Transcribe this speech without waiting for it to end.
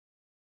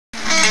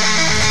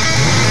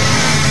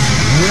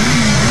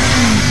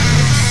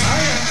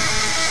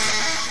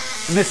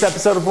In this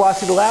episode of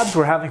Velocity Labs,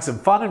 we're having some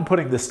fun and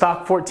putting the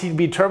stock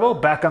 14B Turbo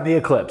back on the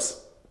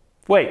Eclipse.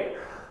 Wait,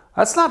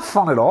 that's not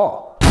fun at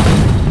all.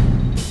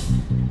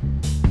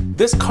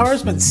 This car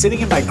has been sitting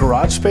in my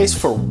garage space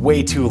for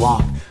way too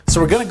long, so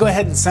we're going to go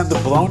ahead and send the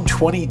blown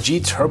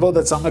 20G Turbo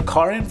that's on the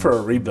car in for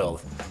a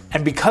rebuild.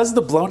 And because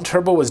the blown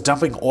turbo was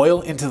dumping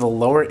oil into the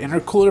lower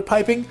intercooler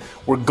piping,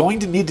 we're going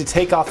to need to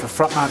take off the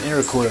front mount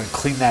intercooler and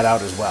clean that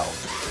out as well.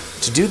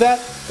 To do that,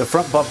 the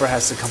front bumper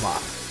has to come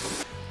off.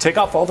 Take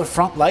off all the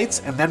front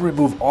lights and then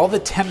remove all the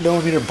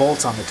 10mm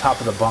bolts on the top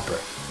of the bumper.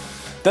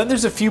 Then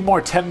there's a few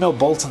more 10mm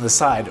bolts on the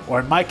side, or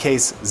in my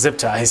case, zip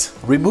ties.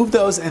 Remove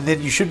those and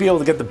then you should be able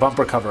to get the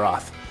bumper cover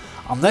off.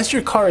 Unless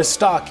your car is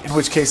stock, in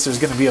which case there's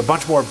going to be a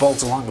bunch more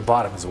bolts along the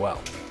bottom as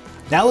well.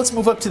 Now let's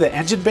move up to the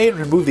engine bay and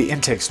remove the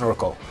intake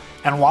snorkel.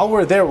 And while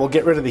we're there, we'll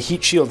get rid of the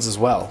heat shields as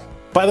well.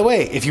 By the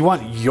way, if you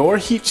want your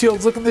heat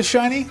shields looking this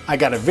shiny, I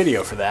got a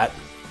video for that.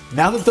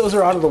 Now that those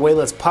are out of the way,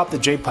 let's pop the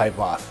J-pipe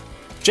off.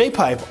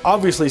 J-pipe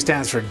obviously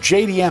stands for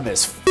JDM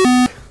as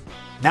f***.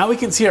 Now we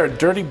can see our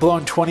dirty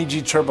blown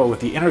 20G Turbo with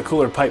the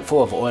intercooler pipe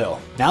full of oil.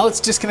 Now let's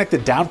disconnect the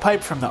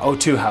downpipe from the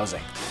O2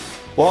 housing.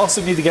 We'll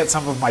also need to get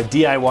some of my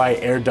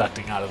DIY air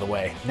ducting out of the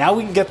way. Now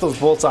we can get those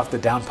bolts off the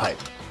downpipe.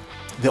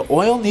 The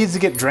oil needs to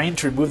get drained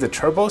to remove the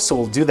turbo, so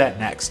we'll do that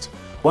next.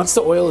 Once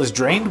the oil is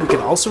drained, we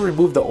can also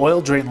remove the oil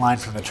drain line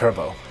from the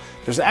turbo.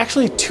 There's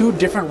actually two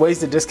different ways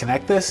to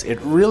disconnect this. It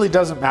really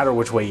doesn't matter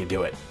which way you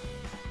do it.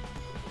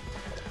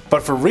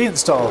 But for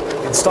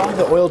reinstall, installing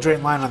the oil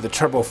drain line on the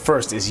turbo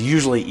first is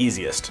usually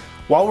easiest.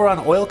 While we're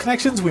on oil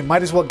connections, we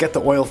might as well get the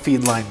oil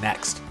feed line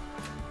next.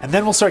 And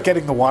then we'll start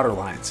getting the water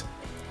lines.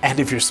 And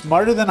if you're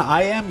smarter than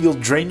I am, you'll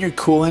drain your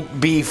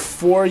coolant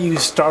before you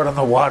start on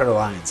the water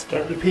lines.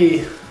 Starting to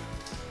pee.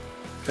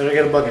 Better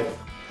get a bucket.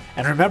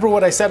 And remember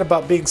what I said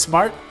about being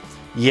smart?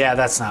 Yeah,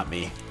 that's not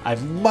me. I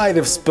might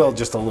have spilled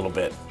just a little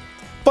bit.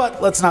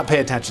 But let's not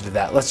pay attention to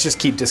that. Let's just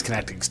keep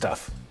disconnecting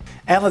stuff.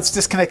 And let's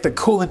disconnect the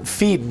coolant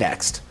feed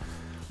next.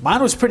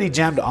 Mine was pretty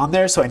jammed on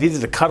there, so I needed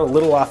to cut a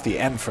little off the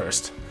end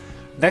first.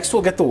 Next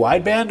we'll get the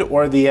wideband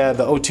or the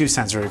O2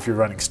 sensor if you're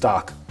running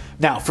stock.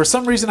 Now, for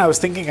some reason I was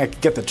thinking I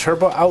could get the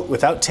turbo out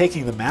without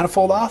taking the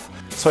manifold off,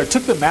 so I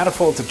took the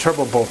manifold to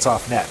turbo bolts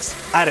off next.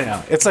 I don't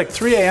know, it's like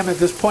 3 AM at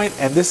this point,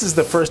 and this is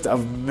the first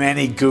of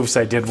many goofs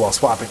I did while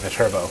swapping the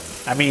turbo.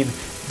 I mean,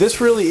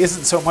 this really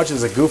isn't so much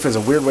as a goof as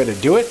a weird way to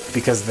do it,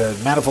 because the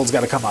manifold's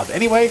got to come off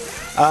anyway.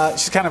 It's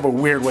just kind of a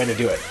weird way to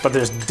do it, but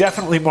there's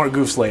definitely more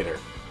goofs later.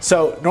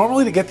 So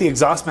normally to get the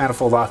exhaust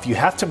manifold off, you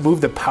have to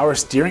move the power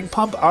steering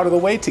pump out of the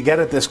way to get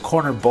at this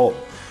corner bolt.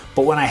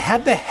 But when I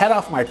had the head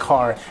off my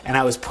car and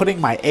I was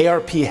putting my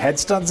ARP head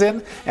studs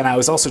in, and I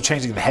was also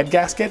changing the head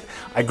gasket,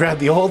 I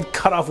grabbed the old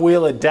cut-off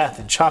wheel of death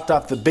and chopped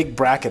off the big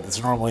bracket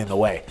that's normally in the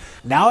way.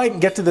 Now I can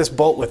get to this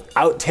bolt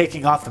without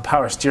taking off the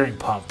power steering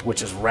pump,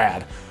 which is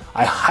rad.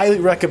 I highly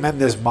recommend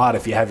this mod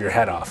if you have your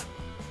head off.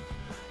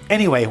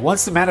 Anyway,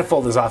 once the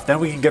manifold is off, then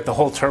we can get the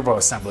whole turbo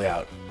assembly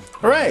out.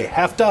 Hooray,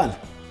 half done.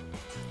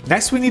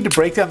 Next we need to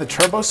break down the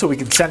turbo so we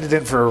can send it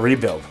in for a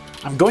rebuild.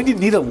 I'm going to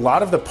need a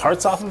lot of the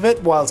parts off of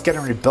it while it's getting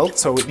rebuilt,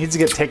 so it needs to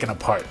get taken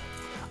apart.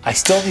 I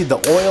still need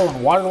the oil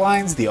and water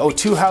lines, the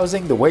O2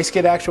 housing, the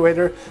wastegate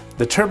actuator,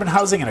 the turbine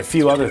housing, and a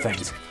few other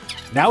things.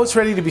 Now it's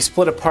ready to be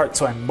split apart,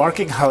 so I'm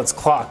marking how it's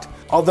clocked.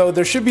 Although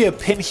there should be a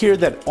pin here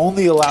that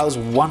only allows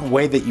one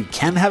way that you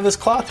can have this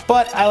clocked,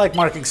 but I like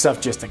marking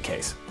stuff just in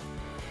case.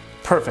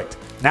 Perfect.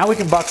 Now we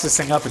can box this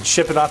thing up and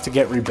ship it off to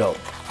get rebuilt.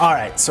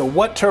 Alright, so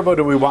what turbo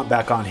do we want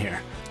back on here?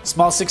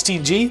 Small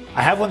 16G?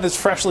 I have one that's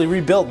freshly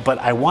rebuilt, but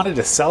I wanted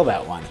to sell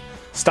that one.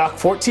 Stock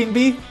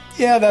 14B?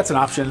 Yeah, that's an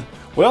option.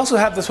 We also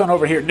have this one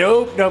over here.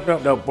 Nope,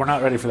 we're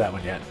not ready for that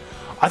one yet.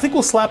 I think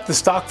we'll slap the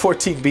stock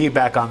 14B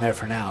back on there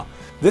for now.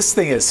 This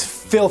thing is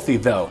filthy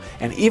though,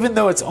 and even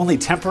though it's only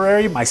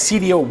temporary, my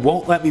CDO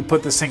won't let me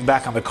put this thing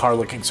back on the car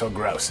looking so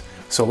gross.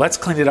 So let's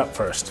clean it up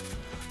first.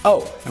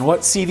 Oh, and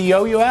what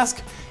CDO, you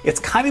ask? It's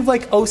kind of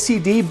like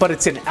OCD, but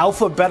it's in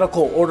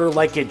alphabetical order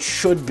like it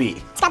should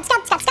be.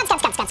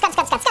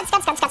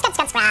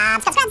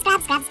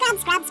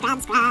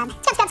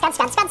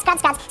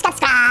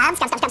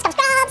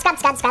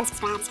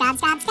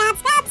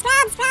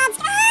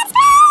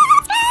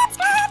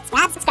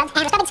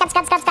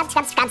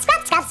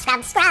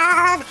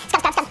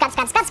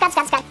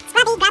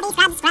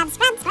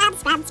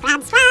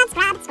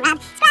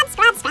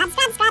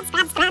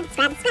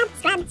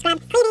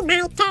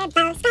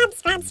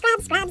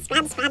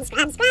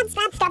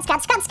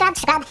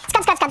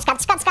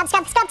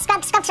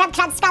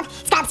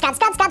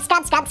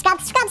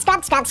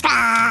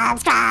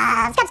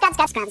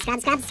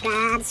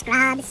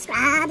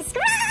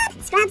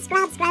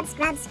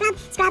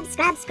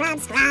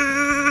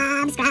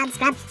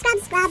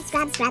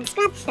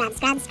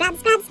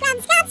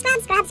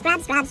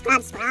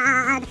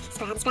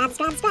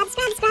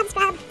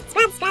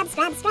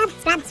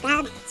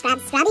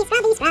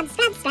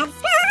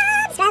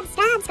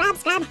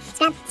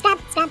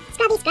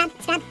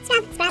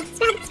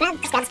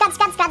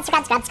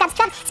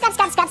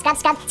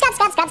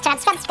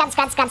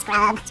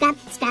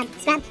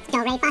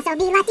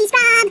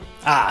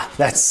 Ah,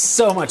 that's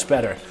so much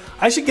better.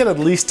 I should get at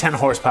least 10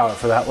 horsepower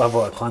for that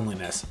level of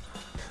cleanliness.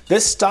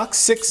 This stock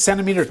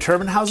 6cm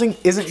turbine housing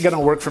isn't gonna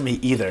work for me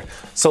either,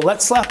 so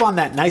let's slap on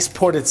that nice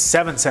ported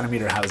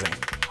 7cm housing.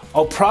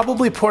 I'll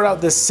probably port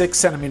out this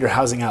 6cm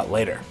housing out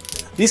later.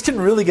 These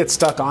can really get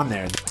stuck on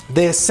there.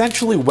 They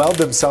essentially weld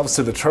themselves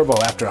to the turbo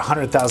after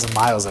 100,000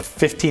 miles of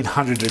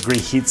 1500 degree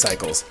heat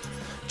cycles.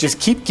 Just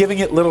keep giving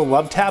it little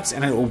love taps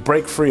and it will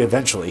break free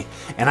eventually.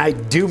 And I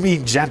do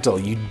mean gentle,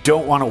 you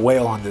don't want to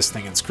wail on this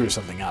thing and screw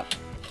something up.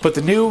 Put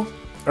the new,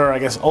 or I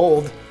guess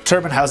old,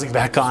 turbine housing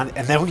back on,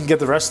 and then we can get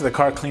the rest of the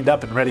car cleaned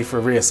up and ready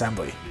for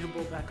reassembly.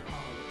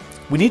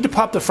 We need to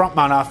pop the front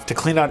mount off to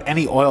clean out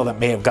any oil that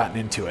may have gotten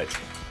into it.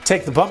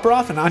 Take the bumper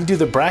off and undo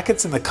the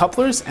brackets and the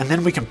couplers, and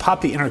then we can pop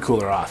the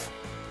intercooler off.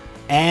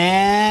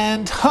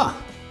 And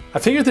I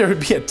figured there would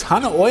be a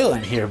ton of oil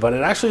in here, but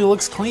it actually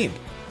looks clean.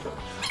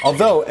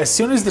 Although, as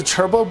soon as the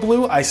turbo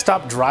blew, I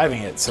stopped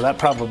driving it, so that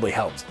probably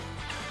helped.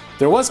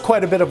 There was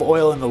quite a bit of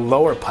oil in the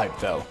lower pipe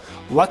though.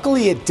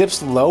 Luckily it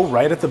dips low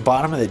right at the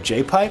bottom of the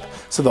J-pipe,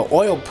 so the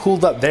oil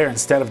pooled up there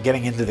instead of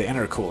getting into the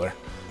intercooler.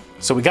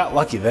 So we got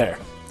lucky there.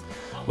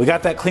 We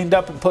got that cleaned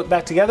up and put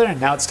back together, and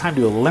now it's time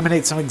to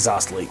eliminate some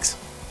exhaust leaks.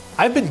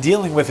 I've been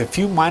dealing with a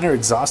few minor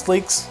exhaust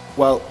leaks.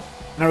 Well,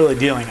 not really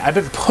dealing. I've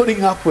been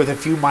putting up with a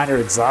few minor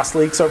exhaust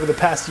leaks over the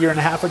past year and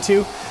a half or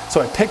two,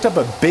 so I picked up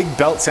a big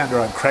belt sander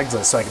on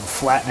Craigslist so I can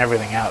flatten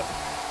everything out.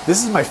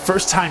 This is my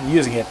first time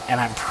using it,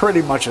 and I'm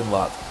pretty much in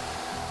love.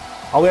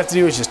 All we have to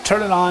do is just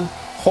turn it on,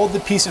 hold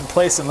the piece in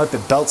place, and let the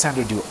belt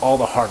sander do all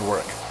the hard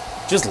work.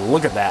 Just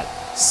look at that.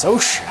 So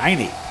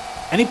shiny.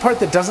 Any part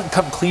that doesn't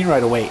come clean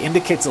right away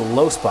indicates a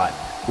low spot,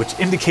 which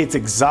indicates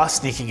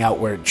exhaust sneaking out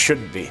where it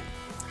shouldn't be.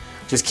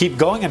 Just keep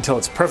going until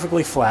it's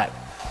perfectly flat.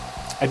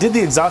 I did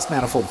the exhaust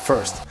manifold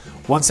first.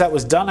 Once that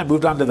was done, I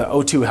moved on to the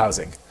O2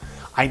 housing.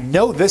 I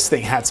know this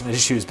thing had some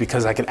issues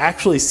because I could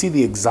actually see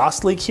the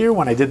exhaust leak here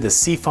when I did the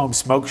Seafoam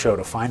smoke show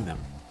to find them.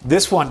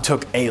 This one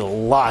took a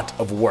lot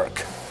of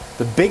work.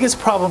 The biggest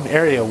problem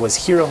area was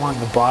here along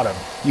the bottom.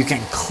 You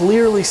can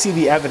clearly see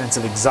the evidence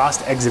of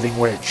exhaust exiting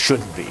where it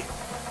shouldn't be.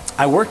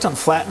 I worked on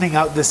flattening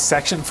out this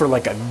section for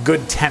like a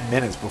good 10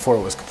 minutes before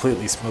it was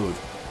completely smooth.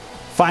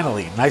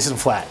 Finally, nice and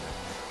flat.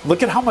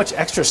 Look at how much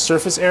extra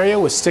surface area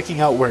was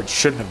sticking out where it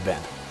shouldn't have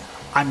been.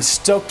 I'm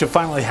stoked to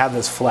finally have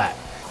this flat.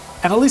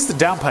 And at least the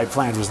downpipe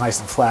flange was nice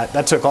and flat.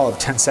 That took all of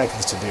 10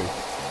 seconds to do.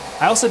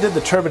 I also did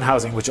the turbine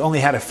housing, which only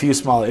had a few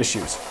small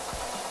issues.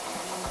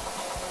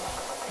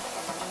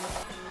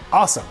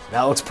 Awesome,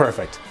 that looks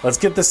perfect. Let's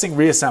get this thing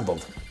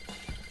reassembled.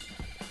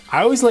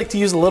 I always like to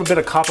use a little bit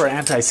of copper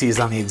anti-seize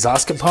on the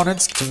exhaust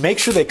components to make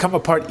sure they come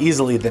apart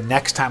easily the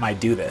next time I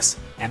do this.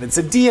 And it's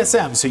a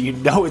DSM, so you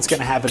know it's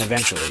gonna happen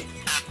eventually.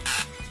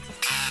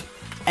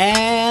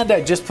 And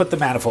I just put the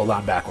manifold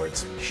on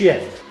backwards.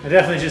 Shit, I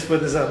definitely just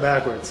put this on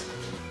backwards.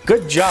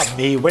 Good job,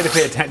 me. Way to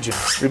pay attention.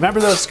 Remember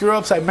those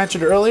screw-ups I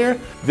mentioned earlier?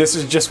 This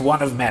is just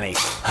one of many.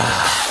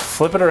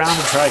 Flip it around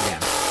and try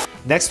again.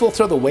 Next, we'll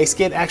throw the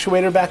wastegate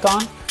actuator back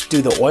on,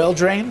 do the oil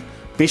drain.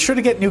 Be sure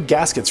to get new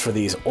gaskets for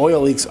these.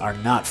 Oil leaks are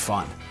not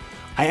fun.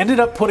 I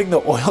ended up putting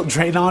the oil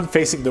drain on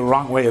facing the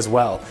wrong way as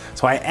well,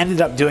 so I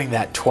ended up doing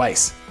that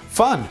twice.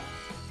 Fun.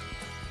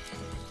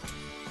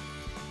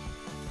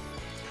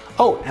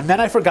 Oh, and then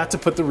I forgot to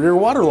put the rear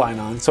water line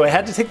on, so I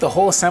had to take the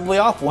whole assembly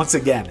off once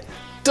again.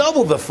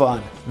 Double the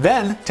fun.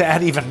 Then, to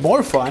add even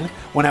more fun,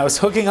 when I was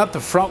hooking up the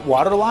front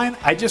water line,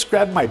 I just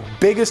grabbed my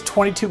biggest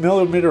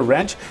 22mm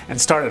wrench and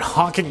started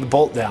honking the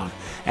bolt down.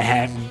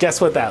 And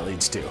guess what that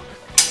leads to?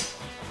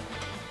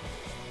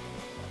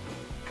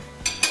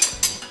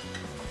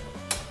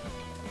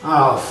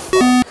 Oh,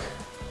 f***.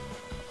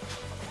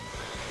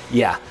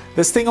 Yeah,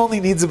 this thing only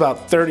needs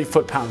about 30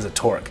 foot-pounds of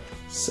torque.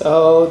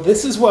 So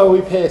this is why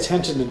we pay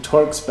attention to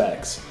torque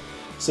specs.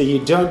 So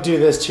you don't do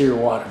this to your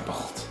water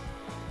bolt.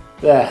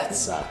 That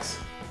sucks.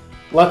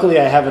 Luckily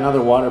I have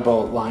another water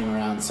bolt lying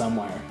around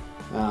somewhere.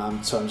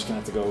 So I'm just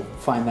gonna have to go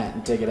find that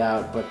and dig it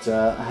out, but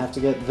I have to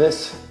get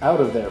this out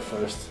of there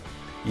first.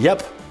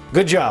 Yep,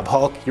 good job,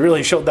 Hulk. You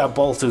really showed that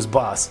bolt who's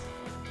boss.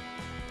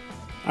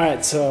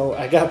 Alright, so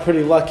I got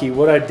pretty lucky.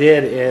 What I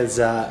did is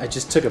I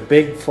just took a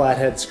big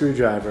flathead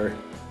screwdriver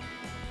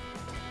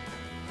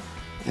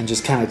and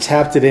just kind of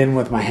tapped it in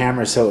with my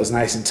hammer so it was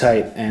nice and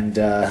tight, and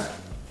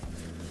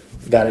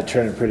got it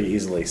turning pretty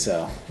easily,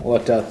 so it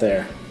looked out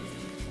there.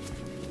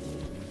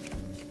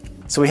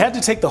 So we had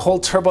to take the whole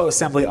turbo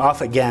assembly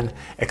off again,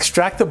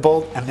 extract the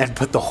bolt, and then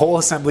put the whole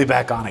assembly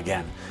back on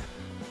again.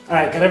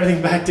 Alright, got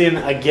everything backed in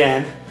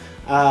again.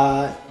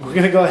 We're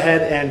gonna go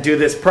ahead and do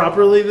this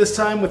properly this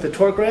time with the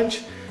torque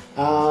wrench.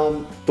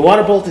 The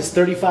water bolt is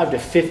 35 to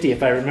 50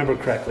 if I remember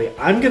correctly.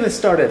 I'm gonna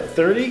start at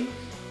 30,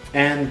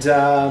 and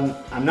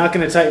I'm not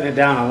gonna tighten it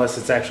down unless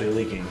it's actually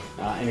leaking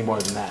any more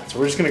than that. So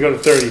we're just gonna go to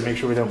 30, make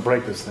sure we don't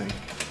break this thing.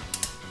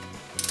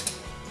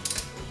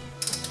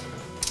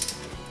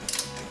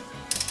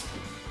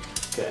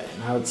 Okay,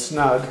 now it's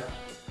snug.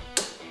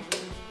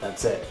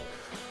 That's it.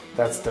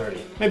 That's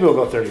 30. Maybe we'll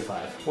go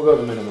 35. We'll go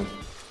the minimum.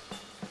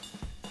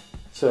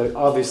 So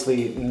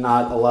obviously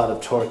not a lot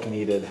of torque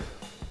needed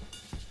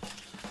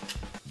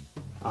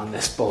on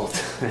this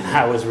bolt. And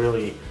I was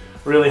really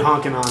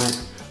honking on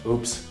it.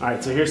 Oops. All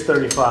right, so here's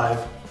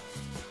 35.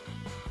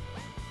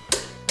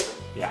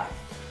 Yeah,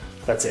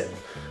 that's it.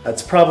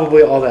 That's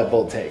probably all that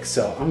bolt takes.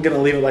 So I'm gonna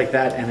leave it like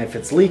that, and if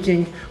it's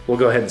leaking, we'll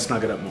go ahead and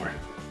snug it up more.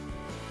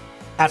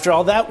 After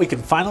all that, we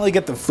can finally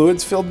get the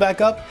fluids filled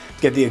back up,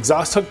 get the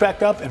exhaust hooked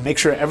back up, and make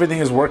sure everything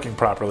is working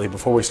properly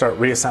before we start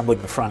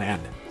reassembling the front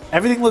end.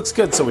 Everything looks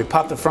good, so we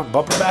pop the front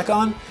bumper back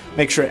on,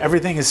 make sure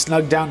everything is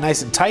snugged down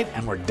nice and tight,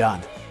 and we're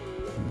done.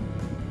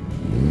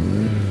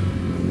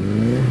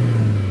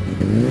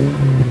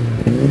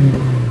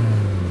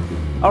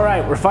 All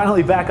right, we're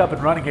finally back up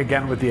and running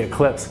again with the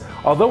Eclipse.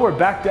 Although we're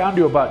back down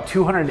to about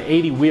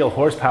 280 wheel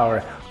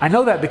horsepower, I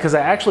know that because I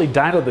actually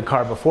dynoed the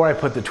car before I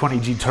put the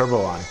 20G turbo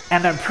on.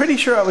 And I'm pretty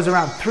sure I was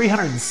around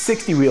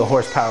 360 wheel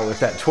horsepower with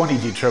that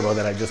 20G turbo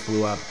that I just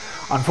blew up.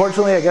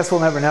 Unfortunately, I guess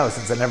we'll never know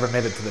since I never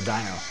made it to the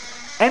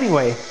dyno.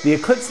 Anyway, the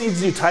Eclipse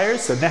needs new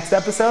tires, so next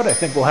episode I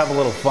think we'll have a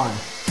little fun.